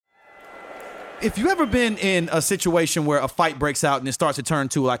if you ever been in a situation where a fight breaks out and it starts to turn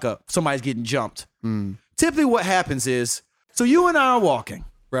to like somebody's getting jumped, typically what happens is, so you and I are walking,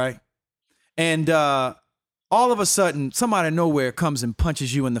 right? And all of a sudden, somebody out of nowhere comes and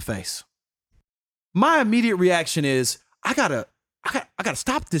punches you in the face. My immediate reaction is, I gotta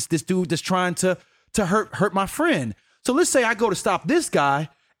stop this dude that's trying to hurt my friend. So let's say I go to stop this guy,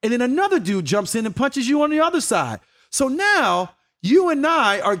 and then another dude jumps in and punches you on the other side. So now you and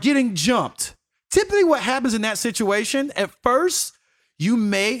I are getting jumped. Typically what happens in that situation, at first,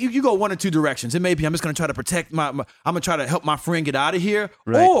 you go one or two directions. It may be, I'm just gonna try to protect I'm gonna try to help my friend get out of here.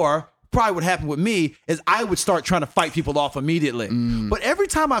 Right. Or probably what happened with me is I would start trying to fight people off immediately. But every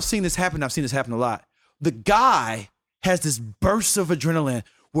time I've seen this happen a lot. The guy has this burst of adrenaline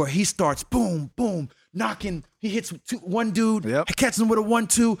where he starts boom, boom, knocking. He hits one dude, catches him with a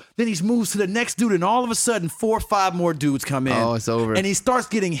 1-2. Then he moves to the next dude, and all of a sudden, 4 or 5 more dudes come in. Oh, it's over. And he starts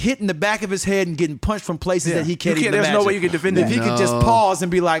getting hit in the back of his head and getting punched from places that he can't even imagine. There's no way you can defend it. If he could just pause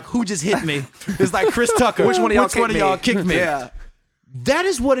and be like, "Who just hit me?" It's like Chris Tucker. Which one of y'all kicked me? Yeah. That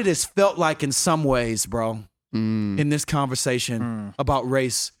is what it has felt like in some ways, bro. In this conversation about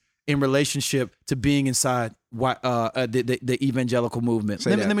race in relationship to being inside the evangelical movement.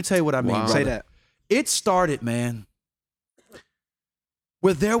 Let me tell you what I mean. Wow. Say that. It started, man,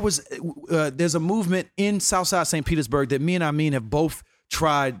 where there's a movement in Southside St. Petersburg that me and Amin have both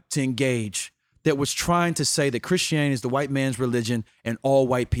tried to engage that was trying to say that Christianity is the white man's religion and all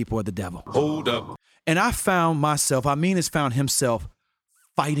white people are the devil. Hold up. And I found myself, Amin has found himself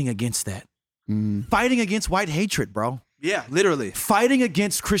fighting against that. Fighting against white hatred, bro. Yeah, literally. Fighting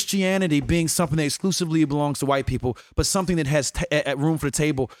against Christianity being something that exclusively belongs to white people, but something that has room for the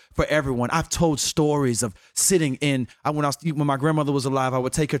table for everyone. I've told stories of sitting in, when my grandmother was alive, I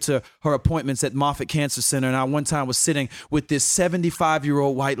would take her to her appointments at Moffitt Cancer Center. And I one time was sitting with this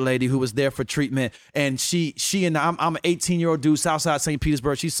 75-year-old white lady who was there for treatment. And she and I'm an 18-year-old dude, Southside St.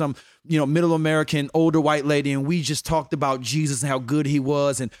 Petersburg. She's some, middle American, older white lady. And we just talked about Jesus and how good he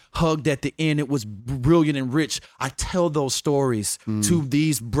was and hugged at the end. It was brilliant and rich. I tell those stories to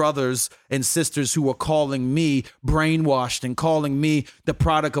these brothers and sisters who are calling me brainwashed and calling me the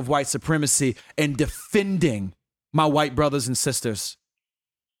product of white supremacy and defending my white brothers and sisters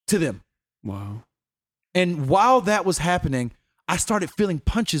to them. Wow. And while that was happening, I started feeling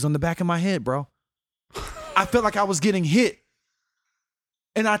punches on the back of my head, bro. I felt like I was getting hit.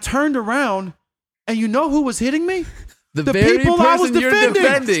 And I turned around, and you know who was hitting me? The very people person I was you're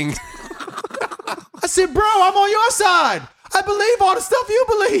defending. I said, bro, I'm on your side. I believe all the stuff you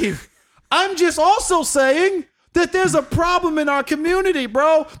believe. I'm just also saying that there's a problem in our community,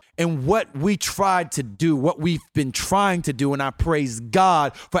 bro. And what we tried to do, what we've been trying to do, and I praise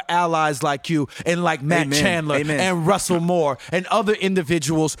God for allies like you and like Matt Chandler and Russell Moore and other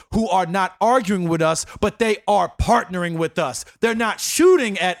individuals who are not arguing with us, but they are partnering with us. They're not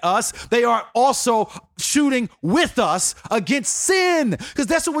shooting at us. They are also shooting with us against sin, because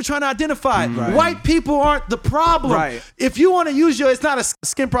that's what we're trying to identify. Right. White people aren't the problem. Right. If you want to use it's not a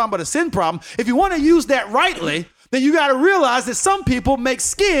skin problem, but a sin problem. If you want to use that rightly, then you got to realize that some people make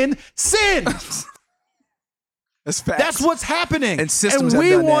skin sin. That's facts. That's what's happening. And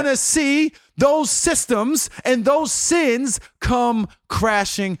we want to see those systems and those sins come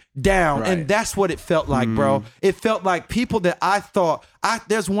crashing down. Right. And that's what it felt like, bro. It felt like people that I thought,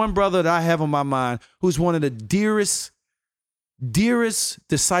 there's one brother that I have on my mind who's one of the dearest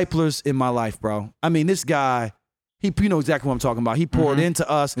disciplers in my life, bro. I mean, this guy, you know exactly what I'm talking about. He poured into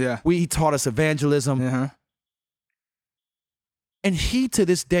us. Yeah. He taught us evangelism. And he, to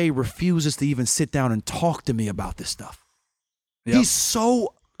this day, refuses to even sit down and talk to me about this stuff. Yep. He's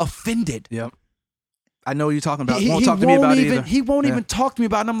so offended. Yep. I know what you're talking about. He won't talk to me about it either. He won't even talk to me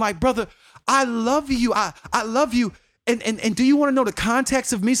about it. And I'm like, brother, I love you. I love you. And do you want to know the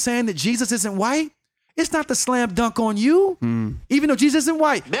context of me saying that Jesus isn't white? It's not the slam dunk on you, even though Jesus isn't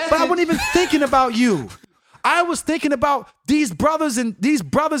white. But I wasn't even thinking about you. I was thinking about these brothers in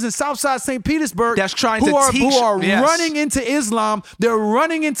Southside St. Petersburg that's trying who to teach, who are running into Islam. They're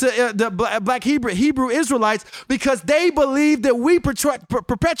running into the black Hebrew Israelites because they believe that we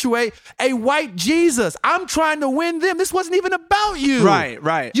perpetuate a white Jesus. I'm trying to win them. This wasn't even about you.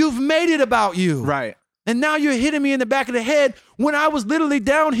 Right. You've made it about you. Right. And now you're hitting me in the back of the head when I was literally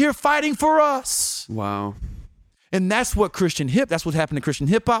down here fighting for us. Wow. And that's what that's what happened to Christian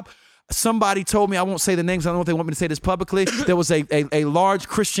hip hop. Somebody told me, I won't say the names, I don't know if they want me to say this publicly. There was a large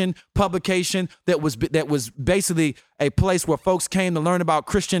Christian publication that was basically a place where folks came to learn about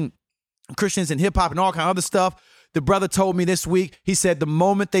Christians and hip hop and all kind of other stuff. The brother told me this week, he said the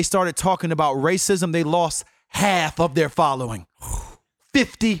moment they started talking about racism, they lost half of their following.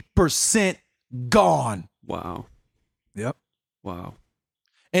 50% gone. Wow. Yep. Wow.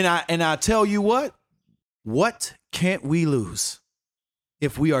 And I tell you what can't we lose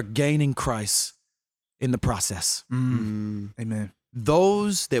if we are gaining Christ in the process? Amen.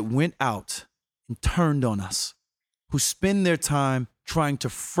 Those that went out and turned on us, who spend their time trying to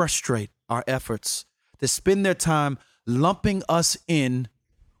frustrate our efforts, that spend their time lumping us in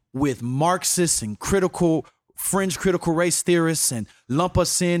with Marxists and fringe critical race theorists, and lump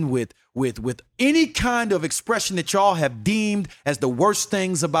us in with any kind of expression that y'all have deemed as the worst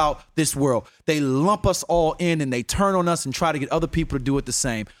things about this world. They lump us all in and they turn on us and try to get other people to do it the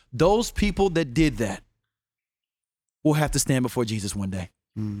same. Those people that did that will have to stand before Jesus one day.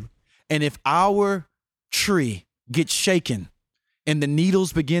 And if our tree gets shaken and the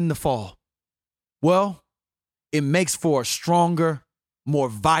needles begin to fall, well, it makes for a stronger, more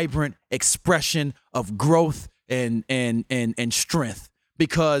vibrant expression of growth and strength.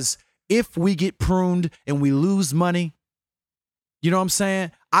 Because if we get pruned and we lose money, you know what I'm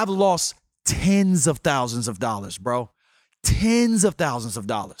saying? I've lost tens of thousands of dollars, bro. Tens of thousands of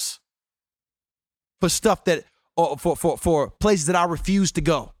dollars for stuff that, for places that I refuse to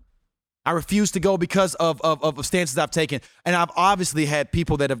go. I refuse to go because of stances I've taken. And I've obviously had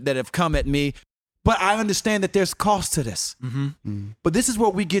people that have come at me, but I understand that there's cost to this. But this is where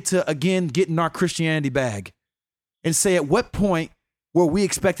we get to, again, get in our Christianity bag and say, at what point were we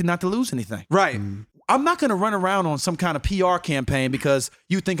expected not to lose anything? Right. I'm not going to run around on some kind of PR campaign because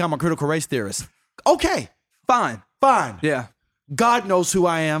you think I'm a critical race theorist. Okay, Fine. yeah. God knows who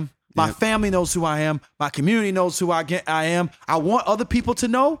I am. My family knows who I am. My community knows who I am. I want other people to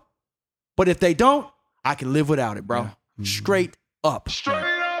know, but if they don't, I can live without it, bro. Straight up.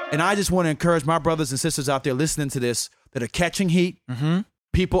 And I just want to encourage my brothers and sisters out there listening to this that are catching heat.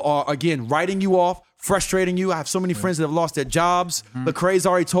 People are, again, writing you off, frustrating you. I have so many friends that have lost their jobs. Lecrae's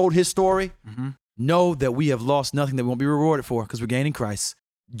already told his story. Know that we have lost nothing that we won't be rewarded for because we're gaining Christ.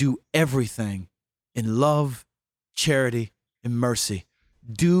 Do everything in love, charity, and mercy.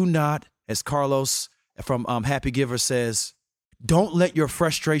 Do not, as Carlos from Happy Giver says, don't let your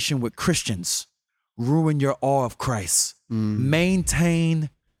frustration with Christians ruin your awe of Christ. Maintain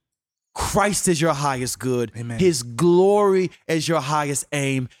Christ is your highest good. Amen. His glory is your highest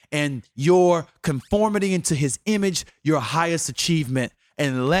aim, and your conformity into his image, your highest achievement.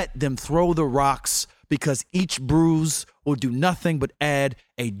 And let them throw the rocks, because each bruise will do nothing but add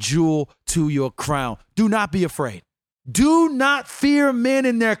a jewel to your crown. Do not be afraid. Do not fear men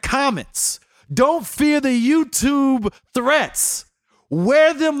in their comments. Don't fear the YouTube threats.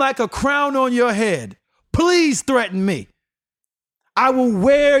 Wear them like a crown on your head. Please threaten me. I will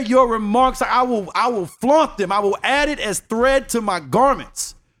wear your remarks. I will flaunt them. I will add it as thread to my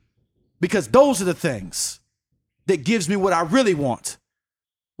garments, because those are the things that gives me what I really want,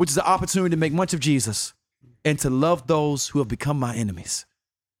 which is the opportunity to make much of Jesus and to love those who have become my enemies.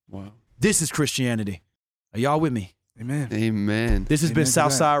 Wow. This is Christianity. Are y'all with me? Amen. Amen. This has been Amen to that.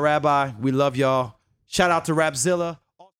 Southside Rabbi. We love y'all. Shout out to Rapzilla